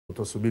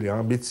To su bili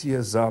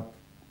ambicije za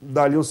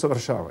dalje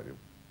usavršavanje.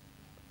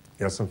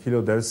 Ja sam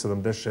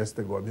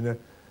 1976. godine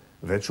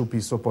već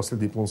upisao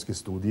poslediplomske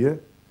studije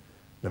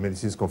na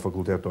Medicinskom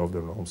fakultetu ovde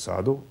u Novom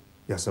Sadu.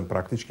 Ja sam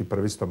praktički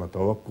prvi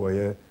stomatolog koji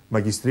je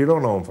magistrirao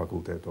na ovom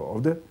fakultetu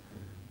ovde.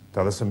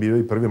 Tada sam bio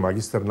i prvi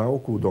magistar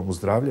nauku u Domu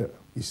zdravlja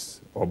iz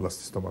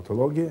oblasti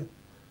stomatologije.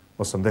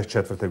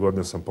 1984.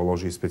 godine sam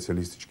položio i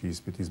specijalistički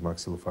ispit iz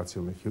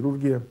maksilofacijalne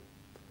hirurgije.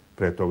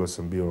 Pre toga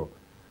sam bio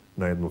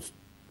na jednu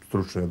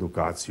stručnu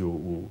edukaciju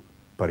u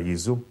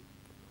Parizu,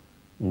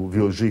 u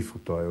Vilžifu,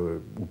 to je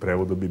u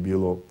prevodu bi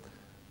bilo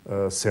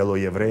selo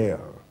Jevreja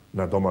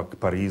na domak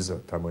Pariza.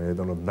 Tamo je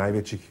jedan od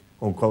najvećih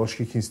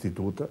onkoloških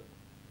instituta.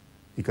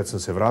 I kad sam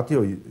se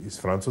vratio iz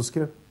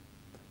Francuske,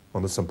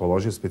 onda sam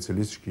položio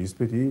specijalistički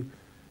ispit i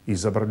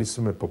izabrali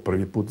su me po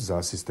prvi put za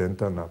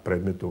asistenta na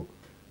predmetu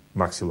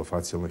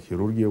maksilofacijalne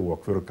hirurgije u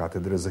okviru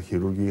katedre za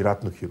hirurgiju i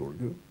ratnu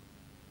hirurgiju.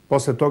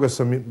 Posle toga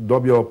sam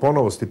dobio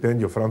ponovo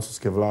stipendiju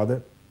francuske vlade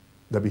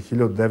da bi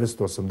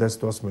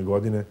 1988.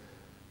 godine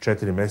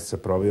 4 meseca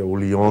proveo u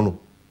Lyonu,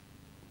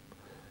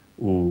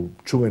 u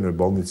čuvenoj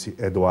bolnici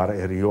Edouard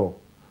Herriot.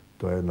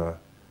 To je jedna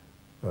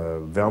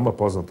veoma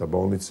poznata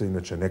bolnica,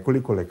 inače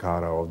nekoliko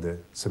lekara ovde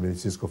sa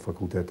medicinskog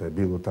fakulteta je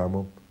bilo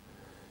tamo.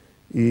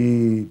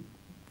 I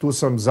tu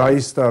sam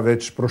zaista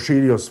već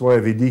proširio svoje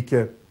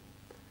vidike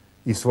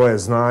i svoje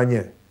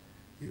znanje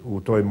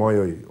u toj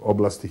mojoj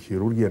oblasti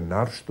hirurgije,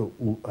 naročito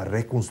u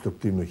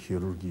rekonstruktivnoj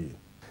hirurgiji.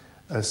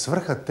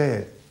 Svrha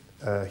te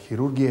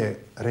hirurgije je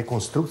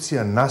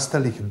rekonstrukcija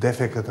nastalih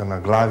defekata na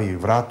glavi i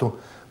vratu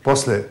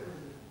posle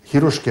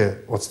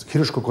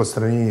hiruškog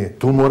odstranjenja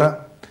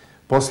tumora,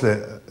 posle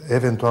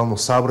eventualno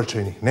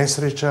saobraćajnih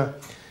nesreća,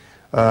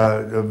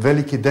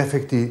 veliki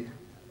defekti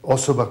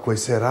osoba koji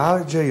se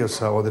rađaju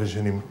sa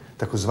određenim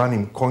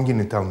takozvanim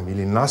kongenitalnim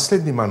ili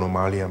naslednim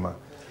anomalijama.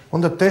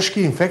 Onda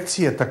teške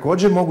infekcije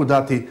također mogu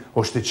dati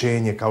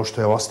oštećenje kao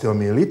što je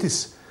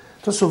osteomijelitis.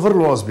 To su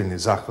vrlo ozbiljni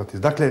zahvati.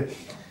 Dakle,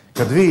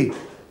 kad vi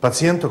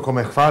pacijentu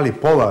kome hvali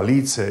pola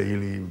lice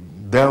ili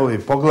delovi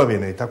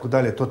poglavine i tako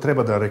dalje, to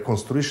treba da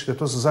rekonstruišete.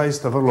 To su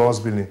zaista vrlo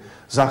ozbiljni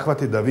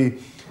zahvati da vi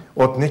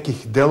od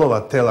nekih delova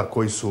tela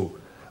koji su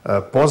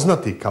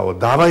poznati kao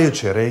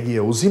davajuće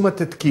regije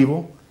uzimate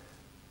tkivo,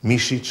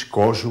 mišić,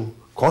 kožu,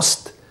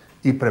 kost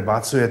i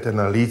prebacujete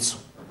na licu.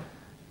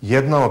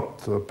 Jedna od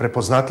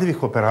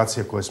prepoznatljivih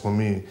operacija koje smo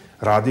mi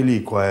radili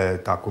i koja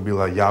je tako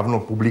bila javno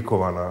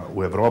publikovana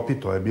u Evropi,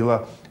 to je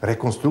bila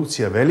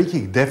rekonstrukcija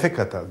velikih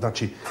defekata.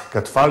 Znači,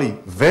 kad fali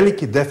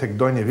veliki defekt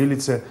donje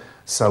vilice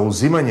sa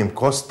uzimanjem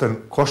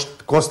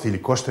kosti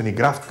ili košteni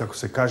graft, kako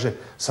se kaže,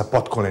 sa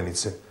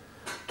potkolenice.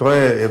 To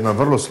je jedna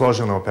vrlo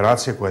složena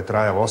operacija koja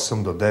traje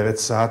 8 do 9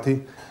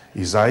 sati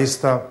i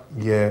zaista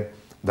je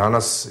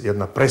danas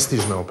jedna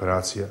prestižna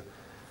operacija.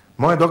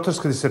 Moja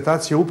doktorska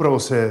disertacija upravo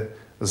se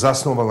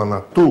zasnovala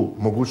na tu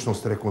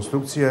mogućnost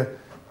rekonstrukcije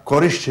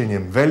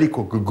korišćenjem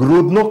velikog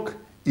grudnog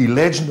i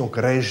leđnog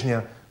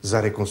režnja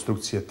za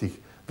rekonstrukcije tih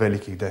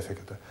velikih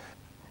defekata.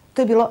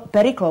 To je bilo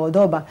Periklovo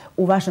doba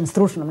u vašem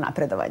stručnom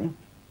napredovanju.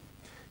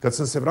 Kad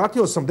sam se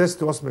vratio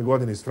 1988.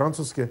 godine iz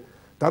Francuske,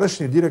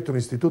 tadašnji direktor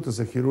Instituta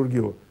za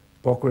hirurgiju,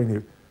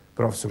 pokojni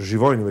profesor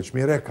Živojinović, mi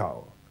je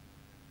rekao: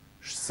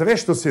 sve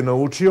što si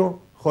naučio,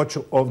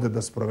 hoću ovde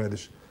da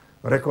sprovedeš.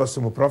 Rekao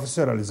sam mu: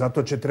 profesor, ali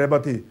zato će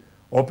trebati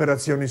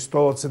operacioni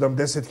sto od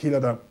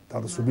 70.000,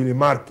 tada su bili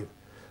marke.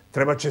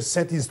 Treba će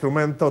set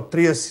instrumenta od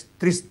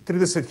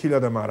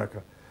 30.000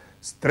 maraka.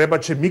 Treba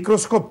će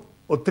mikroskop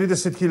od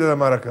 30.000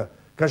 maraka.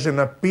 Kaže,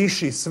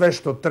 napiši sve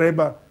što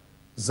treba,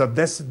 za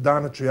 10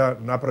 dana ću ja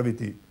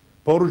napraviti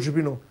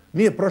porudžbinu.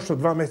 Nije prošlo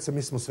 2 meseca,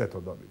 mi smo sve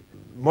to dobili.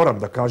 Moram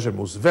da kažem,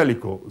 uz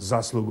veliku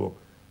zaslugu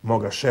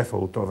moga šefa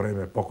u to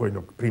vreme,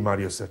 pokojnog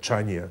primariosa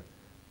Čanija.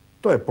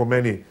 To je po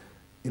meni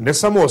ne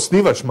samo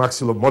osnivač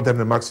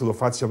moderne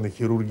maksilofacijalne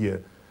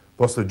hirurgije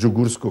posle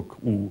Đugurskog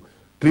u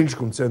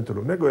kliničkom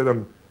centru, nego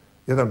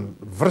jedan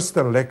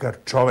vrstan lekar,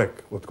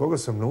 čovek, od koga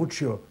sam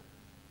naučio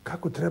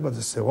kako treba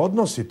da se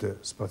odnosite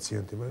s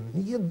pacijentima.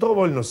 Nije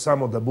dovoljno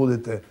samo da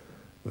budete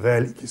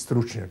veliki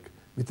stručnjak.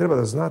 Vi treba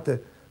da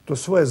znate to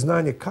svoje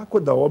znanje kako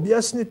da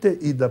objasnite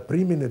i da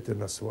primenite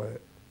na svoje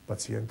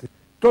pacijente.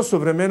 To su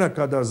vremena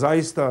kada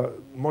zaista,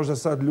 možda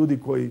sad ljudi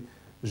koji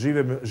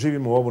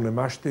živimo u ovu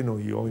nemaštinu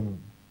i ovim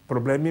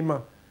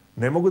problemima,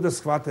 ne mogu da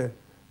shvate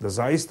da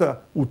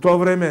zaista u to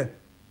vreme,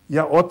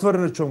 ja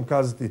otvoreno ću vam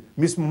kazati,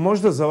 mi smo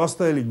možda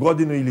zaostajali 1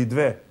 godinu ili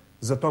 2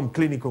 za tom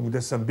klinikom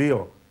gde sam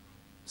bio,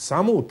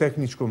 samo u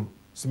tehničkom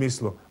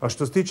smislu. A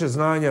što se tiče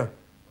znanja,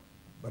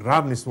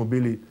 ravni smo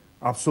bili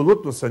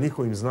apsolutno sa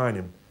njihovim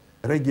znanjem.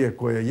 Regija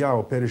koje ja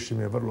operišem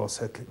je vrlo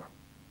osetljiva.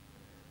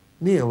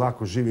 Nije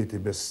lako živjeti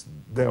bez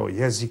deo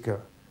jezika,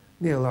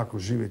 nije lako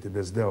živjeti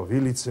bez deo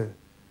vilice,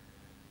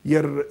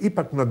 jer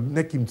ipak na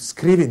nekim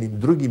skrivenim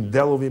drugim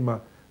delovima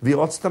vi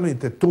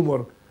odstranite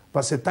tumor,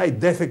 pa se taj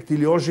defekt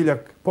ili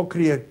ožiljak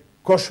pokrije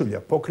košulja,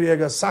 pokrije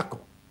ga sako.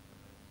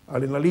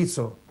 Ali na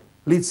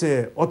lice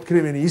je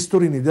otkriveni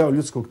isturini deo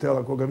ljudskog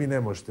tela koga vi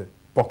ne možete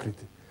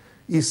pokriti.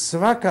 I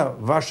svaka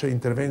vaša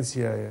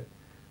intervencija je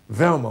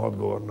veoma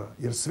odgovorna,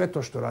 jer sve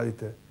to što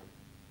radite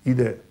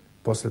ide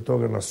posle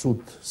toga na sud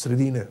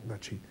sredine.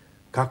 Znači,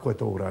 kako je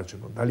to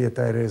urađeno? Da li je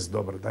taj rez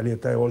dobar? Da li je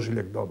taj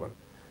ožiljak dobar?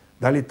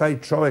 Da li taj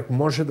čovek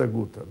može da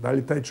guta? Da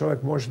li taj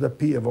čovek može da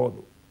pije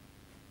vodu?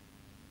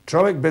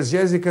 Čovek bez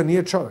jezika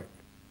nije čovek.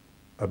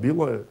 A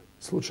bilo je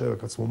slučajeva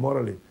kad smo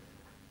morali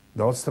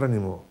da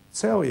odstranimo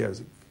ceo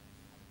jezik,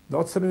 da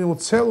odstranimo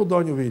celu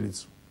donju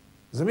vilicu.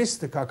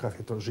 Zamislite kakav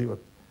je to život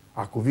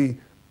ako vi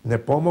ne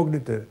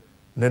pomognete,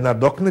 ne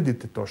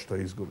nadoknadite to što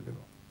je izgubljeno.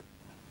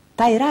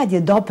 Taj rad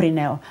je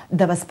doprineo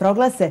da vas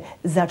proglase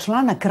za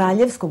člana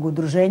Kraljevskog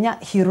udruženja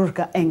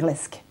hirurga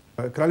Engleske.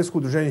 Kraljevsko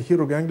udruženje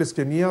hirurga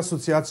Engleske nije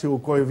asocijacija u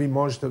kojoj vi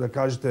možete da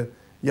kažete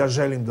ja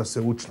želim da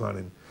se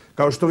učlanim.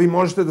 Kao što vi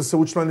možete da se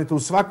učlanite u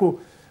svaku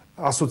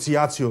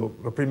asocijaciju,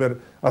 na primjer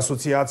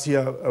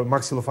asocijacija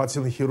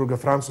maksilofacijalnih hirurga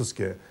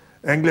Francuske,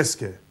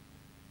 Engleske.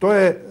 To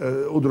je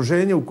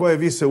udruženje u koje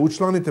vi se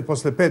učlanite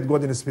posle 5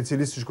 godina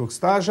specijalističkog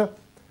staža,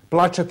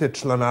 plaćate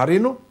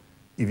članarinu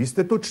i vi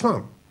ste tu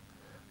član.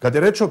 Kad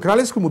je reč o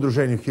Kraljevskom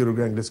udruženju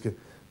hirurga Engleske,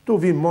 tu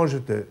vi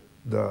možete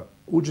da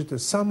uđete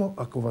samo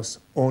ako vas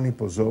oni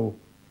pozovu.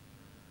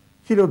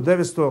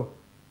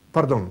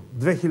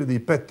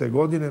 2005.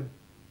 godine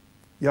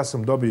ja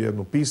sam dobio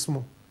jedno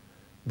pismo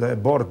da je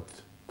bord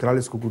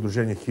Kraljevskog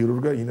udruženja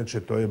hirurga, inače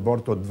to je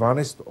bord od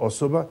 12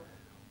 osoba,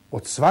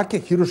 od svake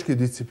hirurške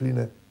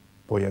discipline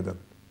po jedan.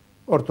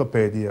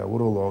 Ortopedija,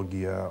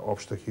 urologija,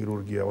 opšta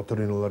hirurgija,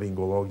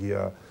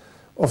 otorinolaringologija,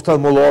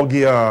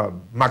 oftalmologija,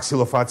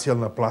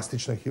 maksilofacijalna,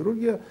 plastična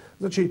hirurgija.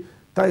 Znači,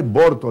 taj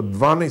bord od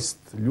 12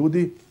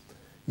 ljudi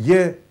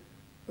je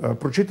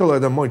pročitalo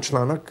jedan moj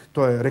članak,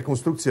 to je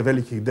rekonstrukcija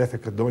velikih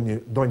defekata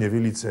donje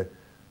vilice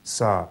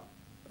sa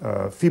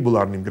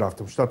fibularnim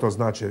graftom. Šta to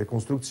znači?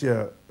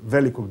 Rekonstrukcija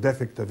velikog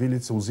defekta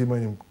vilice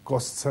uzimanjem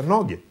kostica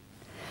noge.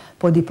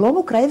 Po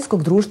diplomu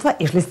Kraljevskog društva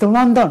išli ste u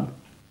London.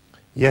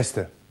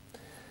 Jeste.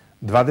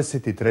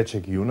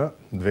 23. juna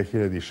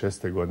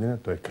 2006. godine,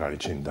 to je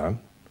Kraljičin dan,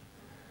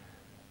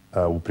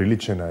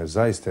 upriličena je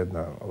zaista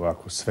jedna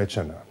ovako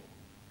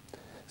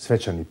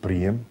svečani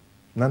prijem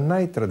na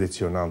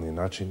najtradicionalniji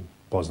način,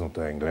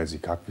 poznato je Englezi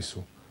kakvi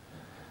su.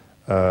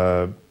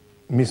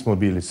 Mi smo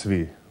bili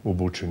svi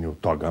obučeni u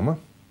togama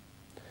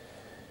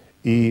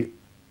i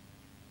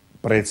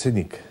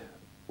predsjednik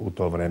u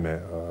to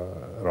vreme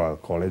Royal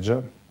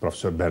College-a,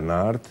 profesor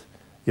Bernard,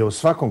 je u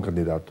svakom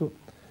kandidatu,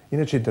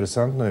 inače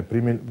interesantno je,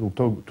 u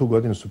tu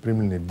godinu su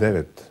primljeni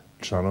 9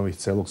 članova iz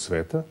celog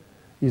sveta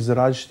iz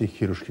različitih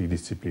hirurških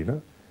disciplina.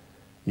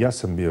 Ja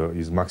sam bio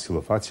iz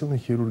maksilofacijalne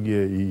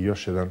hirurgije i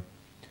još jedan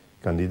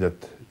kandidat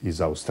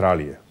iz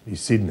Australije, iz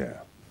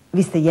Sidneja.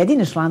 Vi ste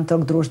jedini član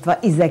tog društva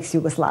iz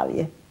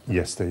ex-Jugoslavije.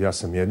 Jeste, ja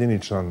sam jedini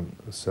član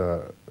sa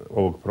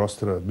ovog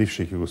prostora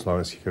bivših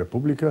Jugoslovenskih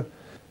republika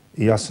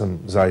i ja sam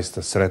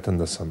zaista sretan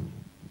da sam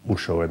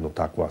ušao u jednu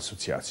takvu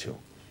asocijaciju.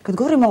 Kad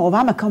govorimo o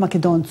vama kao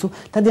Makedoncu,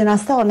 tada je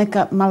nastala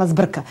neka mala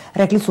zbrka.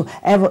 Rekli su,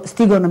 evo,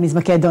 stigao nam iz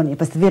Makedonije,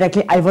 pa ste vi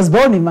rekli, I was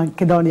born in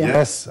Makedonija.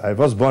 Yes, I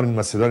was born in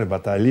Macedonia,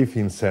 but I live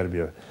in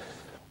Serbia.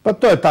 Pa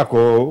to je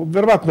tako,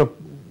 verovatno,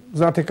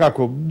 znate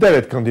kako,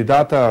 9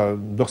 kandidata,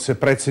 dok se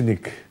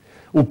predsjednik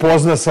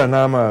upozna sa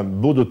nama,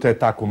 budu te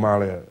tako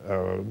male,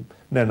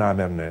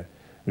 nenamerne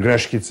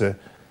greškice.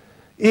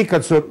 I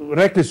kad su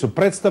rekli su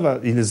predstava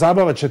ili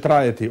zabava će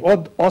trajati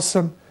od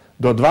 8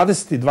 do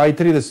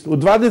 22:30. U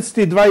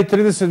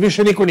 22:30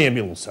 više niko nije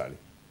bilo u sali.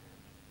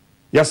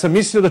 Ja sam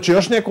mislio da će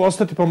još neko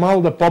ostati pa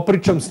malo da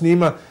popričam s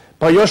njima,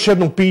 pa još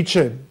jedno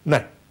piće.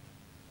 Ne.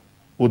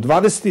 U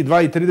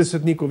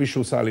 22:30 niko više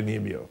u sali nije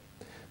bio.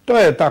 To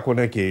je tako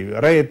neki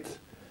red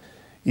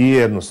i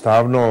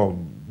jednostavno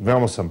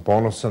veoma sam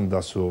ponosan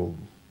da su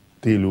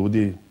ti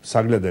ljudi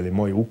sagledali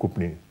moj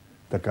ukupni,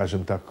 da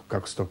kažem tako,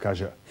 kako se to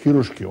kaže,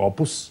 hirurški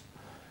opus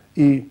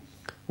i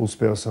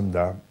uspeo sam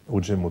da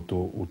uđem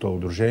u to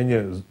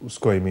udruženje s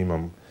kojim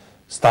imam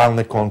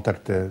stalne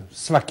kontakte,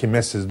 svaki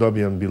mesec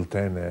dobijam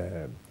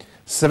biltene,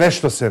 sve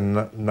što se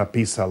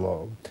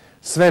napisalo,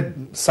 sve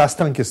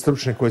sastanke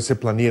stručne koje se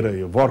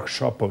planiraju,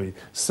 workshopovi,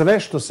 sve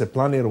što se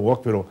planira u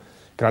okviru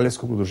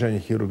Kraljevskog udruženja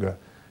hirurga,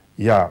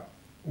 ja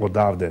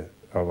odavde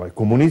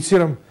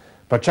komuniciram,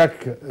 pa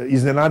čak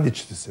iznenadit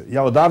ćete se.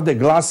 Ja odavde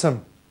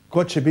glasam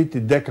ko će biti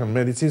dekan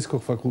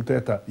medicinskog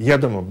fakulteta,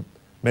 jedan od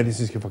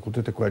medicinskih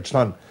fakulteta koja je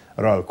član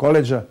Royal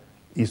College-a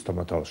i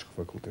stomatološkog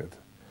fakulteta.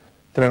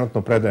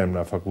 Trenutno predajem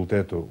na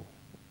fakultetu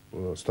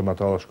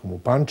stomatološkom u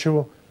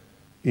Pančevu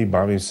i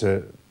bavim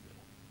se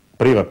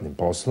privatnim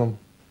poslom.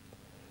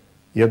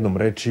 Jednom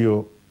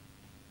rečiju,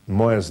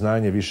 moje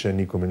znanje više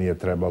nikome nije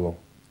trebalo,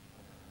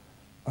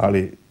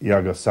 ali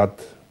ja ga sad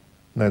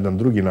na jedan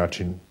drugi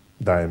način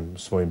dajem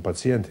svojim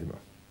pacijentima.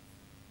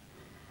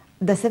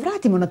 Da se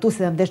vratimo na tu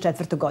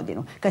 74.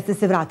 godinu. Kad ste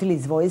se vratili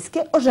iz vojske,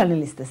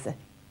 oženili ste se.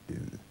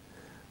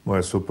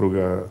 Moja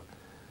supruga,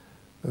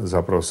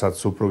 zapravo sad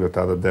supruga,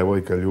 tada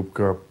devojka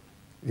Ljupka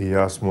i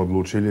ja smo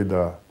odlučili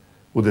da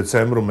u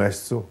decembru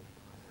mesecu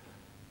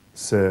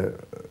se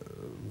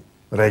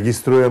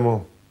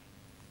registrujemo.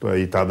 To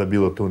je i tada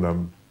bilo tu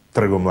na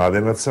Trgu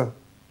Mladenaca.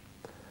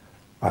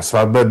 A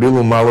svadba je bila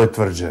u Maloj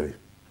Tvrđavi.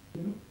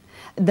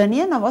 Da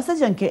nije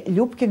Novosađanke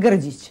Ljupke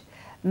Grđić,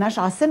 naš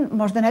Asen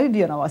možda ne bi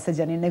bio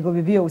Novosađanin, nego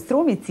bi bio u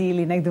Strumici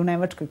ili negde u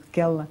Nemačkoj kod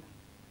Kelna.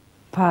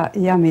 Pa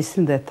ja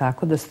mislim da je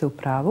tako, da ste u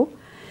pravu.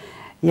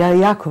 Ja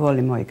jako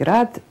volim moj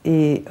grad,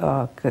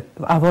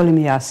 a volim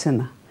i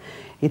Asena.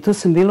 I tu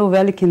sam bila u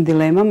velikim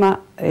dilemama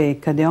i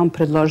kad je on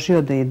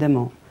predložio da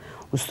idemo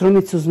u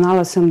Strumicu,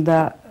 znala sam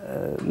da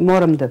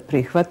moram da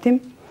prihvatim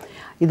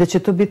i da će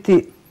to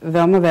biti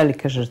veoma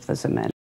velika žrtva za mene.